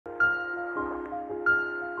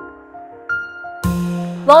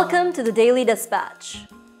Welcome to the Daily Dispatch.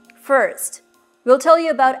 First, we'll tell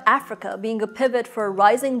you about Africa being a pivot for a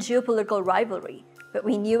rising geopolitical rivalry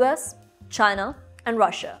between US, China, and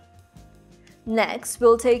Russia. Next,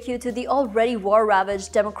 we'll take you to the already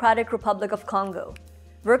war-ravaged Democratic Republic of Congo,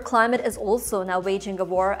 where climate is also now waging a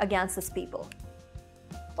war against its people.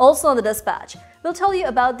 Also on the Dispatch, we'll tell you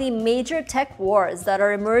about the major tech wars that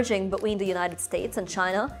are emerging between the United States and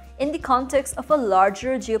China in the context of a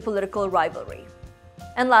larger geopolitical rivalry.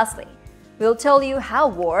 And lastly, we'll tell you how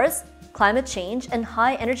wars, climate change, and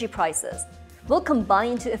high energy prices will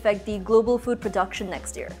combine to affect the global food production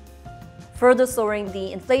next year, further soaring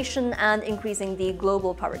the inflation and increasing the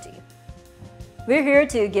global poverty. We're here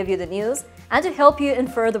to give you the news and to help you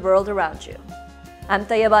infer the world around you. I'm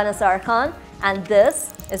Tayyaba Nasar Khan, and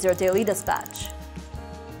this is your Daily Dispatch.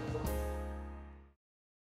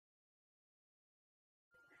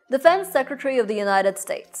 Defense Secretary of the United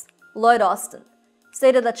States, Lloyd Austin,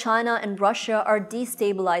 stated that China and Russia are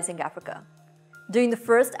destabilizing Africa during the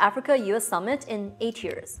first Africa-US summit in 8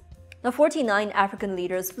 years. Now, 49 African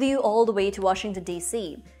leaders flew all the way to Washington,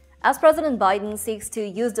 D.C., as President Biden seeks to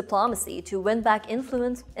use diplomacy to win back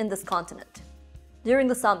influence in this continent. During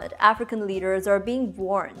the summit, African leaders are being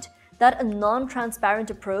warned that a non-transparent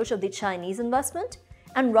approach of the Chinese investment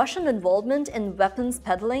and Russian involvement in weapons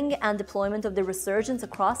peddling and deployment of the resurgence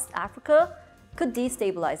across Africa could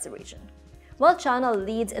destabilize the region. While China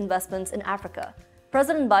leads investments in Africa,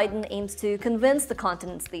 President Biden aims to convince the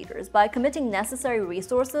continent's leaders by committing necessary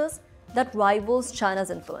resources that rivals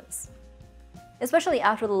China's influence. Especially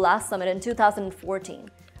after the last summit in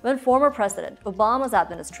 2014, when former President Obama's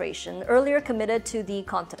administration earlier committed to the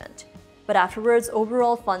continent, but afterwards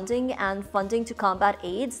overall funding and funding to combat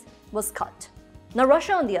AIDS was cut. Now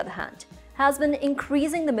Russia, on the other hand, has been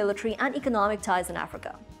increasing the military and economic ties in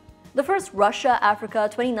Africa. The first Russia-Africa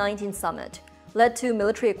 2019 summit led to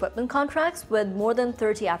military equipment contracts with more than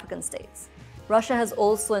 30 African states. Russia has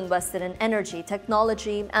also invested in energy,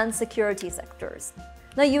 technology, and security sectors.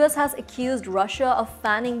 The US has accused Russia of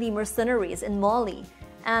fanning the mercenaries in Mali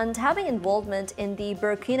and having involvement in the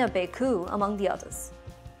Burkina Faso coup, among the others.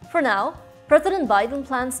 For now, President Biden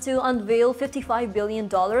plans to unveil $55 billion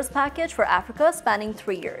package for Africa spanning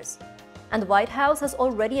 3 years. And the White House has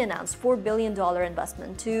already announced $4 billion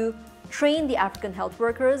investment to train the African health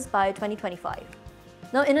workers by 2025.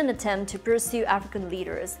 Now, in an attempt to pursue African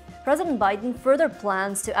leaders, President Biden further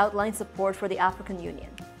plans to outline support for the African Union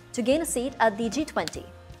to gain a seat at the G20,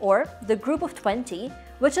 or the Group of 20,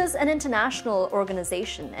 which is an international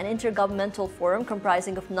organization, an intergovernmental forum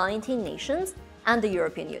comprising of 19 nations and the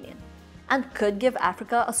European Union, and could give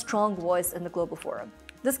Africa a strong voice in the global forum.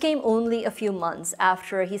 This came only a few months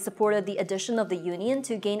after he supported the addition of the Union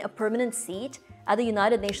to gain a permanent seat at the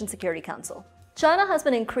United Nations Security Council. China has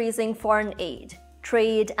been increasing foreign aid,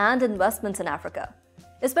 trade, and investments in Africa,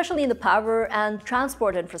 especially in the power and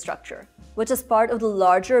transport infrastructure, which is part of the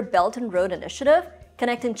larger Belt and Road Initiative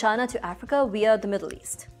connecting China to Africa via the Middle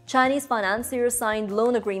East. Chinese financiers signed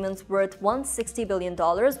loan agreements worth $160 billion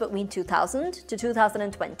between 2000 to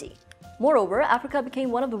 2020. Moreover, Africa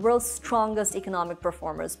became one of the world's strongest economic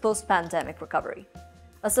performers post-pandemic recovery,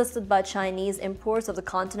 assisted by Chinese imports of the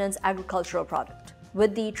continent's agricultural product,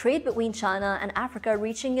 with the trade between China and Africa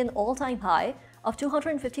reaching an all-time high of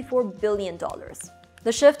 $254 billion.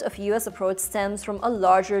 The shift of US approach stems from a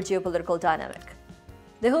larger geopolitical dynamic.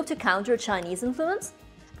 They hope to counter Chinese influence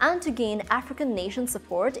and to gain African nation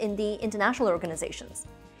support in the international organizations,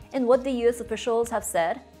 in what the US officials have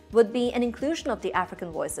said would be an inclusion of the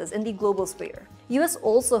African voices in the global sphere. US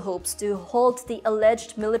also hopes to halt the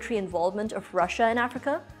alleged military involvement of Russia in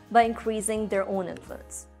Africa by increasing their own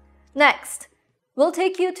influence. Next, we'll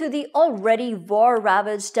take you to the already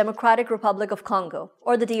war-ravaged Democratic Republic of Congo,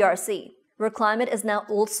 or the DRC, where climate is now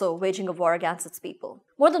also waging a war against its people.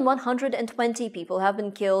 More than 120 people have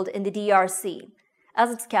been killed in the DRC,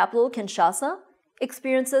 as its capital, Kinshasa,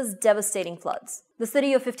 experiences devastating floods. The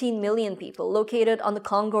city of 15 million people, located on the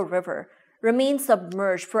Congo River, remained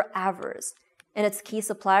submerged for hours, and its key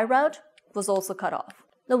supply route was also cut off.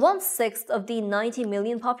 Now, 1/6 of the 90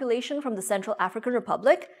 million population from the Central African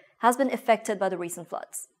Republic has been affected by the recent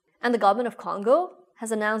floods, and the government of Congo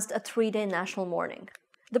has announced a 3-day national mourning.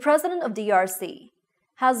 The president of DRC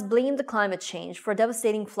has blamed the climate change for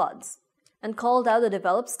devastating floods and called out the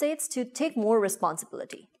developed states to take more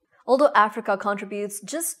responsibility. Although Africa contributes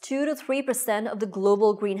just 2 to 3% of the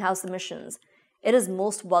global greenhouse emissions, it is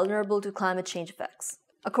most vulnerable to climate change effects.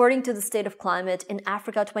 According to the State of Climate in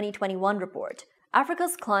Africa 2021 report,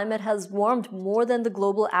 Africa's climate has warmed more than the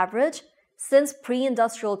global average since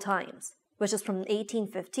pre-industrial times, which is from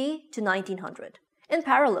 1850 to 1900. In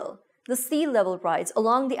parallel, the sea level rise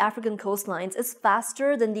along the African coastlines is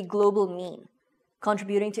faster than the global mean,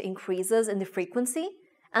 contributing to increases in the frequency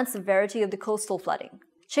and severity of the coastal flooding.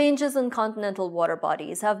 Changes in continental water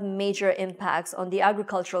bodies have major impacts on the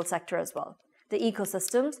agricultural sector as well, the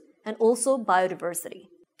ecosystems, and also biodiversity.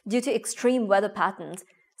 Due to extreme weather patterns,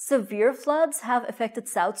 severe floods have affected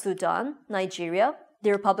South Sudan, Nigeria,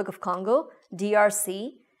 the Republic of Congo,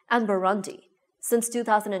 DRC, and Burundi since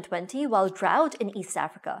 2020, while drought in East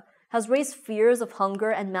Africa has raised fears of hunger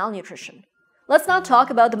and malnutrition. Let's now talk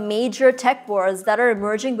about the major tech wars that are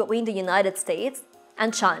emerging between the United States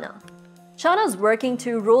and China. China is working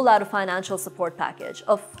to roll out a financial support package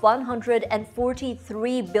of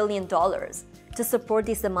 $143 billion to support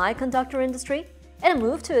the semiconductor industry in a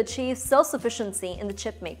move to achieve self-sufficiency in the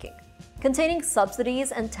chip making. Containing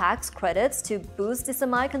subsidies and tax credits to boost the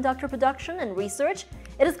semiconductor production and research,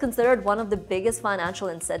 it is considered one of the biggest financial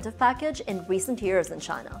incentive package in recent years in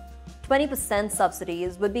China. 20%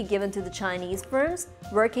 subsidies would be given to the Chinese firms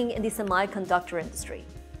working in the semiconductor industry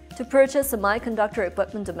to purchase semiconductor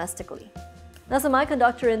equipment domestically. The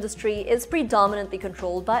semiconductor industry is predominantly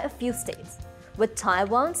controlled by a few states, with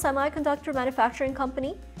Taiwan Semiconductor Manufacturing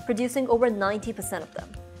Company producing over 90% of them.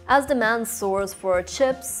 As demand soars for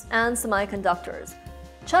chips and semiconductors,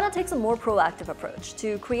 China takes a more proactive approach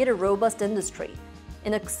to create a robust industry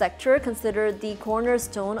in a sector considered the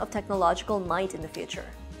cornerstone of technological might in the future.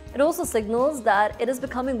 It also signals that it is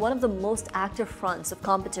becoming one of the most active fronts of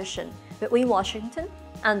competition between Washington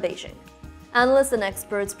and Beijing. Analysts and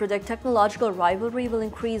experts predict technological rivalry will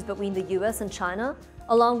increase between the US and China,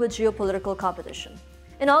 along with geopolitical competition.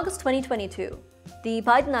 In August 2022, the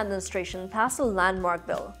Biden administration passed a landmark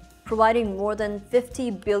bill providing more than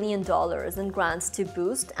 $50 billion in grants to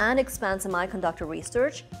boost and expand semiconductor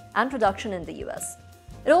research and production in the US.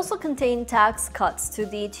 It also contained tax cuts to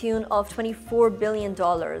the tune of $24 billion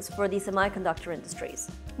for the semiconductor industries.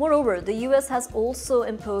 Moreover, the US has also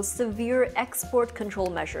imposed severe export control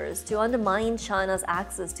measures to undermine China's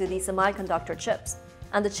access to the semiconductor chips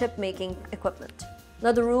and the chip-making equipment.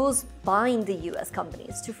 Now, the rules bind the US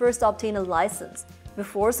companies to first obtain a license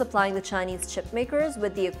before supplying the Chinese chip makers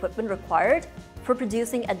with the equipment required for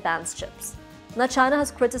producing advanced chips. Now, China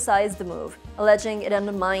has criticized the move, alleging it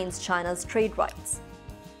undermines China's trade rights.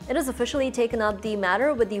 It has officially taken up the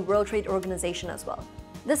matter with the World Trade Organization as well.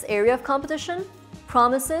 This area of competition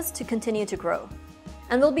promises to continue to grow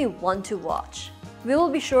and will be one to watch. We will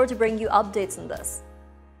be sure to bring you updates on this.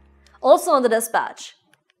 Also on the dispatch,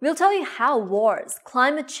 we'll tell you how wars,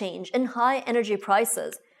 climate change, and high energy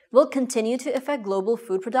prices will continue to affect global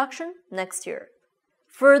food production next year,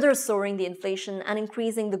 further soaring the inflation and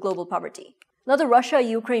increasing the global poverty. Now, the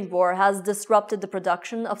Russia-Ukraine war has disrupted the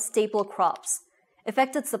production of staple crops,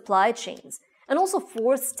 affected supply chains, and also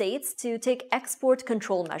forced states to take export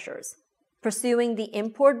control measures, pursuing the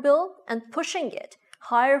import bill and pushing it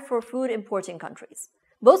higher for food importing countries.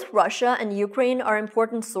 Both Russia and Ukraine are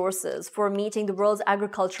important sources for meeting the world's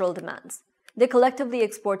agricultural demands. They collectively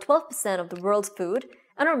export 12% of the world's food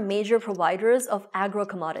and are major providers of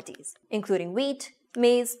agro-commodities, including wheat,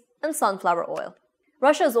 maize, and sunflower oil.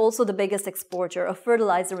 Russia is also the biggest exporter of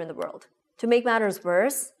fertilizer in the world. To make matters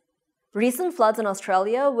worse, recent floods in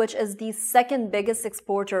Australia, which is the second biggest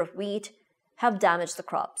exporter of wheat, have damaged the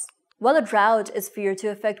crops, while a drought is feared to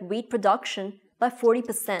affect wheat production by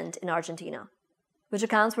 40% in Argentina, which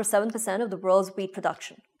accounts for 7% of the world's wheat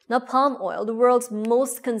production. Now, palm oil, the world's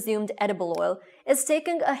most consumed edible oil, is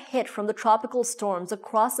taking a hit from the tropical storms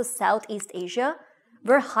across the Southeast Asia,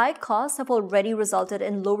 where high costs have already resulted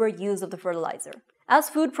in lower use of the fertilizer. As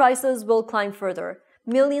food prices will climb further,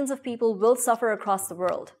 millions of people will suffer across the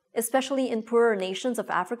world, especially in poorer nations of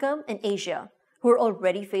Africa and Asia, who are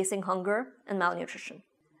already facing hunger and malnutrition.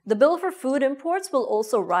 The bill for food imports will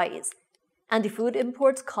also rise, and the food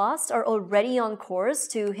imports costs are already on course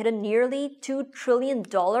to hit a nearly $2 trillion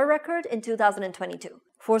record in 2022,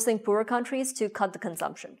 forcing poorer countries to cut the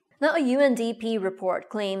consumption. Now, a UNDP report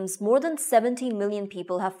claims more than 70 million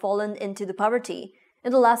people have fallen into the poverty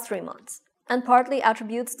in the last 3 months, and partly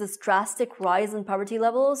attributes this drastic rise in poverty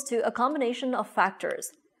levels to a combination of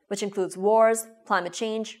factors, which includes wars, climate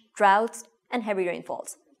change, droughts, and heavy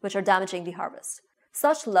rainfalls, which are damaging the harvest.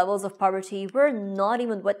 Such levels of poverty were not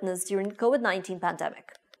even witnessed during the COVID-19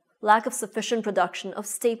 pandemic. Lack of sufficient production of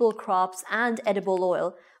staple crops and edible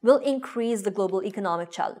oil will increase the global economic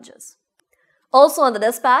challenges. Also on the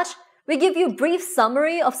dispatch, we give you a brief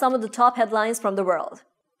summary of some of the top headlines from the world.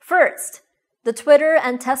 First, the Twitter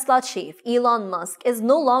and Tesla chief, Elon Musk, is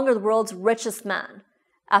no longer the world's richest man,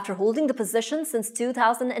 after holding the position since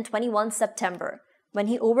 2021 September, when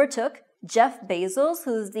he overtook Jeff Bezos,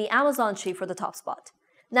 who's the Amazon chief, for the top spot.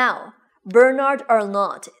 Now, Bernard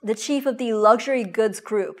Arnault, the chief of the luxury goods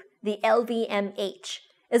group, the LVMH,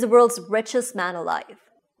 is the world's richest man alive.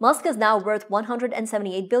 Musk is now worth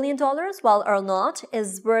 $178 billion, while Arnault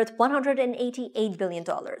is worth $188 billion.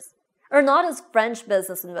 Arnault is a French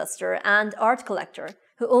business investor and art collector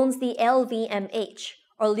who owns the LVMH,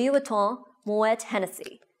 or Louis Vuitton Moet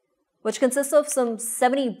Hennessy, which consists of some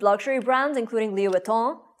 70 luxury brands including Louis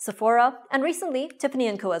Vuitton, Sephora, and recently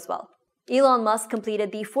Tiffany & Co. as well. Elon Musk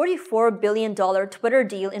completed the $44 billion Twitter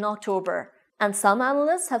deal in October, and some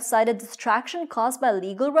analysts have cited distraction caused by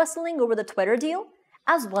legal wrestling over the Twitter deal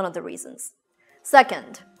as one of the reasons.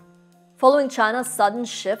 Second, following China's sudden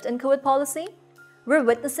shift in COVID policy, we're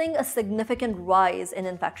witnessing a significant rise in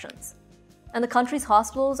infections, and the country's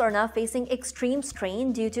hospitals are now facing extreme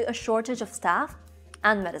strain due to a shortage of staff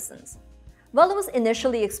and medicines. While it was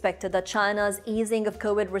initially expected that China's easing of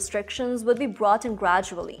COVID restrictions would be brought in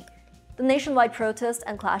gradually, the nationwide protests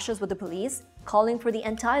and clashes with the police, calling for the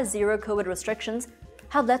entire zero COVID restrictions,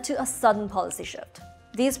 have led to a sudden policy shift.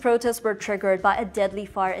 These protests were triggered by a deadly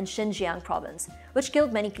fire in Xinjiang province, which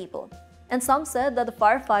killed many people, and some said that the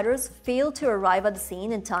firefighters failed to arrive at the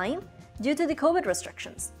scene in time due to the COVID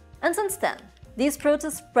restrictions. And since then, these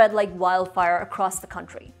protests spread like wildfire across the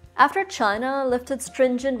country. After China lifted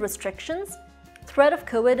stringent restrictions, threat of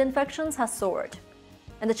COVID infections has soared,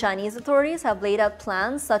 and the Chinese authorities have laid out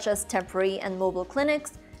plans such as temporary and mobile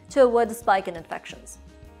clinics to avoid the spike in infections,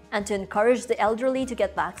 and to encourage the elderly to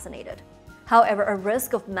get vaccinated. However, a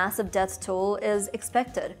risk of massive death toll is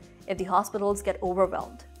expected if the hospitals get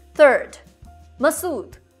overwhelmed. Third,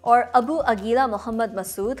 Masoud, or Abu Aguila Muhammad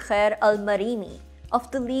Masoud Khair al-Marimi,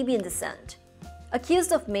 of the Libyan descent,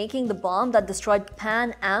 accused of making the bomb that destroyed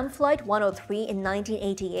Pan Am Flight 103 in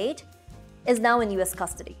 1988, is now in US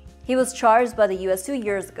custody. He was charged by the US 2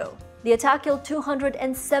 years ago. The attack killed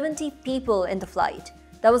 270 people in the flight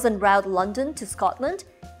that was en route London to Scotland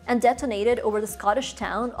and detonated over the Scottish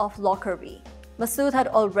town of Lockerbie. Masoud had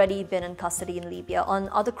already been in custody in Libya on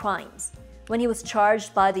other crimes when he was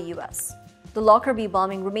charged by the US. The Lockerbie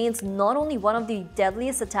bombing remains not only one of the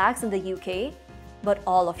deadliest attacks in the UK, but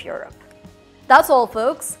all of Europe. That's all,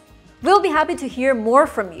 folks. We'll be happy to hear more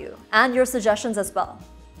from you and your suggestions as well.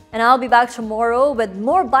 And I'll be back tomorrow with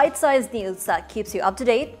more bite-sized news that keeps you up to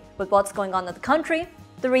date with what's going on in the country,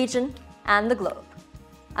 the region, and the globe.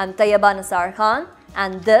 I'm Tayyaba Nisar Khan,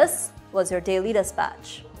 and this was your Daily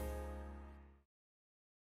Dispatch.